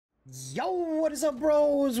Yo, what is up,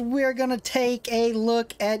 bros? We're gonna take a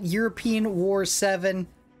look at European War 7.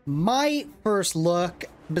 My first look.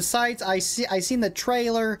 Besides, I seen the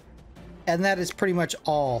trailer, and that is pretty much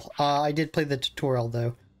all. I did play the tutorial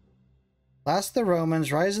though. Last of the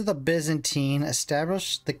Romans, Rise of the Byzantine,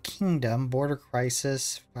 Establish the Kingdom, Border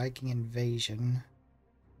Crisis, Viking Invasion,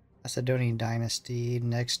 Macedonian Dynasty,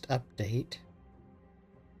 Next Update.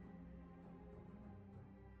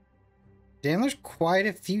 Damn, there's quite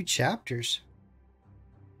a few chapters.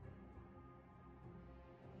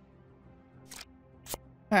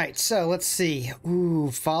 Alright, so let's see. Ooh,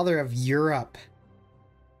 Father of Europe.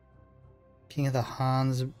 King of the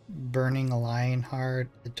Huns, Burning Lionheart,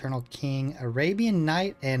 Eternal King, Arabian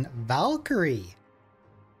Night, and Valkyrie.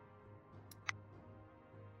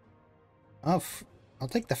 Oh, I'll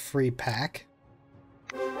take the free pack.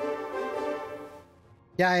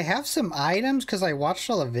 Yeah, I have some items because I watched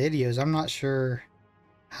all the videos. I'm not sure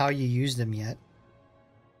how you use them yet.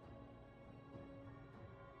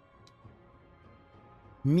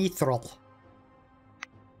 Mithril.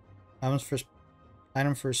 Item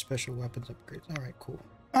for special weapons upgrades. Alright, cool.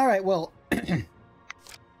 Alright, well.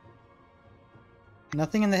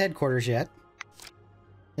 Nothing in the headquarters yet.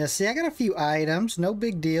 Yeah, see, I got a few items. No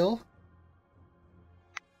big deal.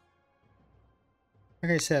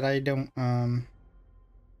 Like I said, I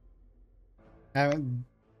haven't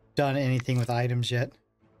done anything with items yet.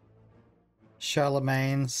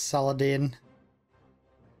 Charlemagne, Saladin,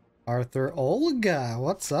 Arthur, Olga,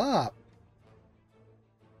 what's up?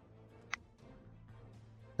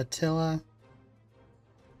 Attila,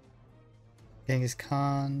 Genghis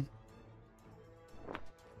Khan,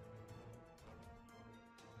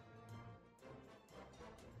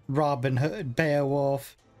 Robin Hood,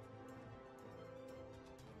 Beowulf,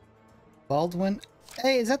 Baldwin.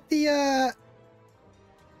 Hey, is that the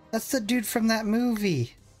that's the dude from that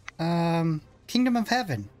movie, Kingdom of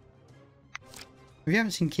Heaven. If you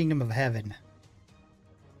haven't seen Kingdom of Heaven,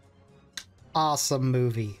 awesome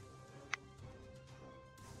movie.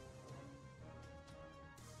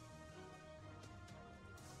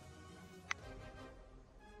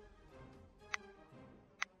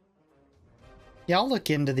 Yeah, I'll look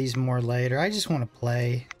into these more later. I just want to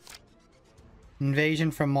play.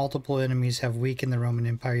 Invasion from multiple enemies have weakened the Roman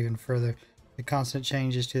Empire even further. The constant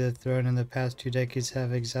changes to the throne in the past 2 decades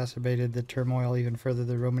have exacerbated the turmoil even further.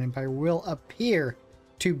 The Roman Empire will appear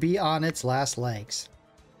to be on its last legs.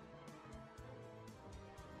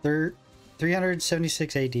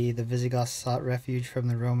 376 AD, the Visigoths sought refuge from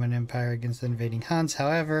the Roman Empire against the invading Huns.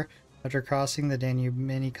 However, after crossing the Danube,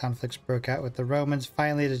 many conflicts broke out with the Romans.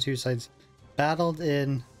 Finally, the two sides battled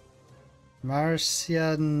in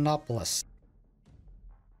Marcianopolis.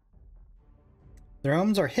 The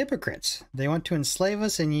Romans are hypocrites. They want to enslave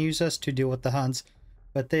us and use us to deal with the Huns,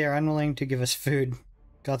 but they are unwilling to give us food.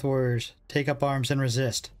 Goth warriors, take up arms and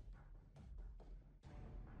resist.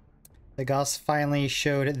 The Goths finally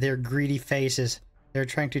showed their greedy faces. They're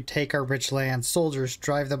trying to take our rich land. Soldiers,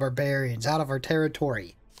 drive the barbarians out of our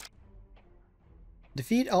territory.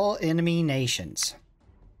 Defeat all enemy nations.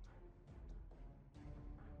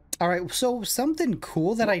 Alright, so something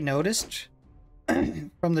cool that I noticed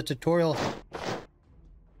from the tutorial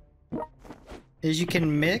is you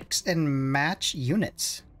can mix and match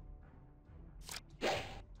units.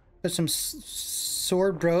 There's some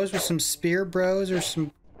sword bros with some spear bros, or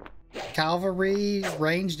some cavalry,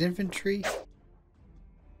 ranged infantry,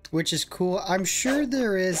 which is cool. I'm sure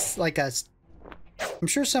there is like I'm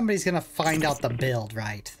sure somebody's gonna find out the build,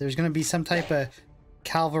 right? There's gonna be some type of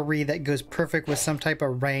cavalry that goes perfect with some type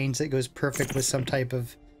of range that goes perfect with some type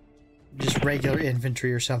of just regular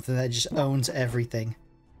infantry or something that just owns everything.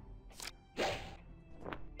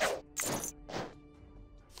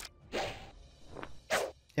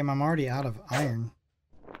 Damn, I'm already out of iron.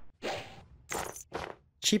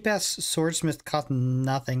 Cheap-ass swordsmith cost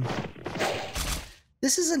nothing.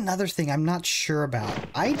 This is another thing I'm not sure about.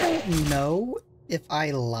 I don't know if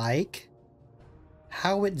I like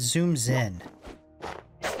how it zooms in.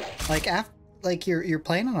 Like you're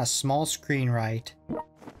playing on a small screen, right?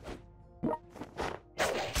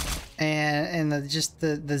 And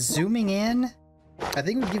the zooming in, I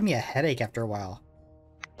think would give me a headache after a while.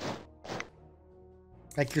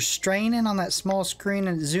 Like you're straining on that small screen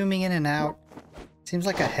and zooming in and out. Seems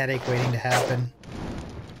like a headache waiting to happen.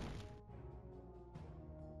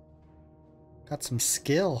 Got some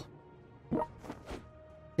skill.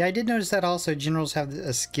 Yeah, I did notice that also. Generals have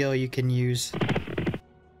a skill you can use.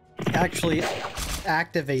 Actually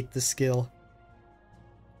activate the skill.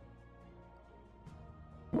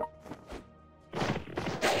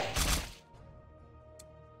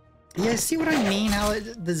 Yeah, Yeah, see what I mean? How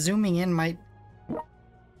the zooming in might...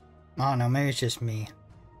 Oh no, maybe it's just me.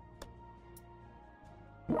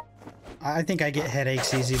 I think I get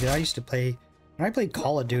headaches easy, but I used to play... When I played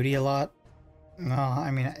Call of Duty a lot... No,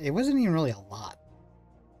 I mean, it wasn't even really a lot.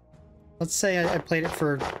 Let's say I played it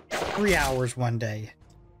for 3 hours one day.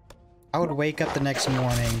 I would wake up the next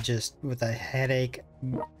morning just with a headache,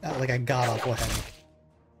 like a god-awful headache.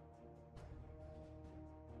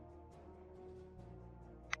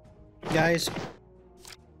 Guys,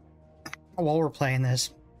 while we're playing this,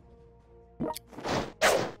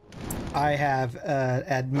 I have an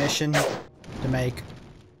admission to make.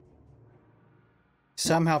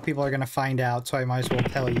 Somehow people are going to find out, so I might as well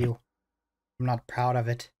tell you. I'm not proud of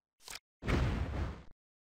it.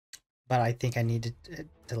 But I think I need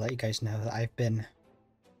to let you guys know that I've been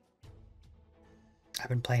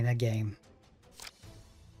playing a game.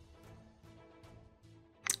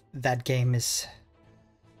 That game is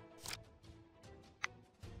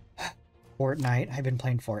Fortnite. I've been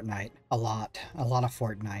playing Fortnite a lot of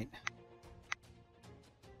Fortnite.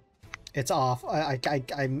 It's off.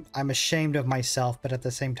 I'm ashamed of myself, but at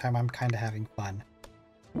the same time, I'm kind of having fun.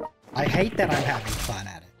 I hate that I'm having fun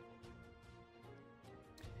at it.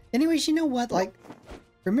 Anyways, you know what? Like,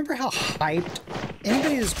 remember how hyped?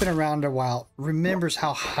 Anybody that's been around a while remembers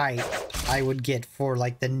how hyped I would get for,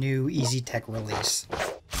 like, the new EasyTech release.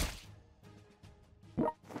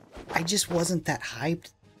 I just wasn't that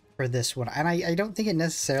hyped for this one. And I don't think it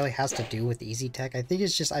necessarily has to do with EasyTech. I think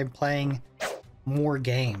it's just I'm playing more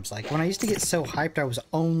games. Like, when I used to get so hyped, I was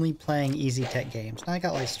only playing EasyTech games. Now I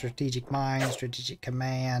got, like, Strategic Mind, Strategic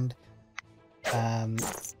Command...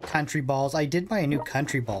 Country Balls. I did buy a new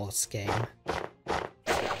Country Balls game.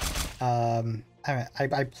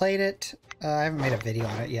 I played it. I haven't made a video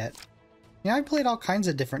on it yet. You know, I played all kinds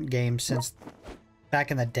of different games since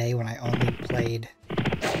back in the day when I only played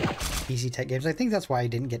EasyTech games. I think that's why I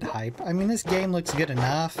didn't get hype. I mean, this game looks good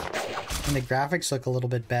enough, and the graphics look a little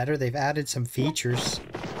bit better. They've added some features.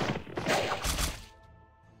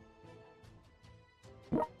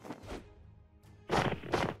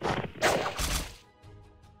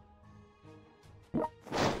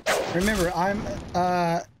 Remember, I'm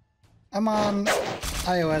on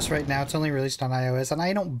iOS right now. It's only released on iOS, and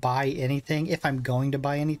I don't buy anything. If I'm going to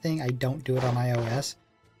buy anything, I don't do it on iOS.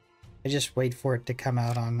 I just wait for it to come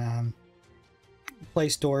out on Play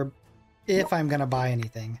Store. If I'm gonna buy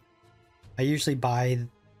anything, I usually buy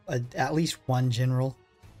at least one general.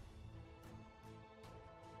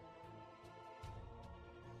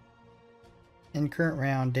 In current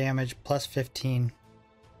round, damage plus 15.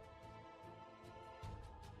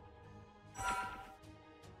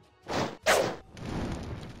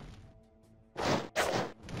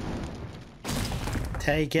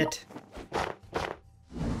 Take it.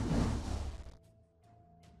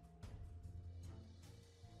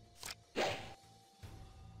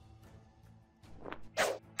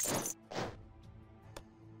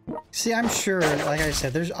 See, I'm sure, like I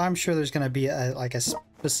said, I'm sure there's going to be like a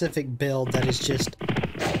specific build that is just,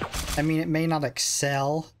 I mean, it may not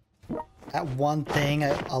excel at one thing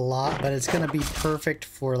a lot, but it's going to be perfect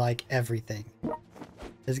for like everything.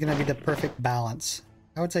 It's going to be the perfect balance.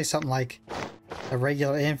 I would say something like a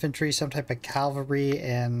regular infantry, some type of cavalry,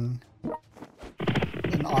 and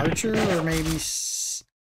an archer, or maybe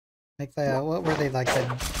like the, what were they, like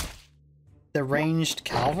the ranged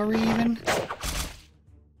cavalry even?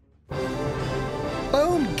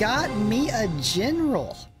 Boom, got me a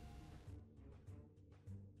general.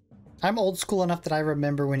 I'm old school enough that I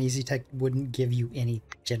remember when EasyTech wouldn't give you any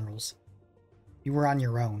generals. You were on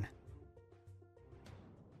your own.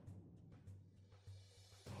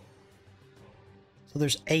 So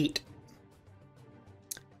there's 8.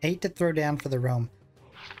 8 to throw down for the Rome.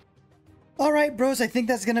 Alright, bros, I think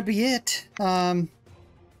that's gonna be it.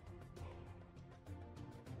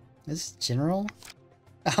 This general?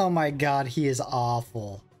 Oh my god, he is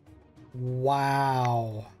awful.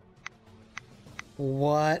 Wow.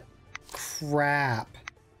 What crap.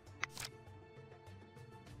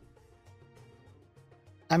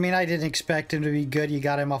 I mean, I didn't expect him to be good. You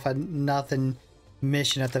got him off a nothing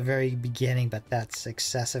mission at the very beginning, but that's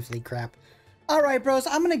excessively crap. Alright, bros,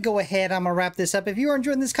 I'm gonna go ahead. I'm gonna wrap this up. If you are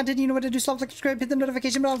enjoying this content, you know what to do. So like, subscribe, hit the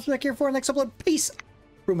notification bell. I'll be back here for the next upload. Peace.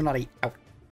 Bruchminati out.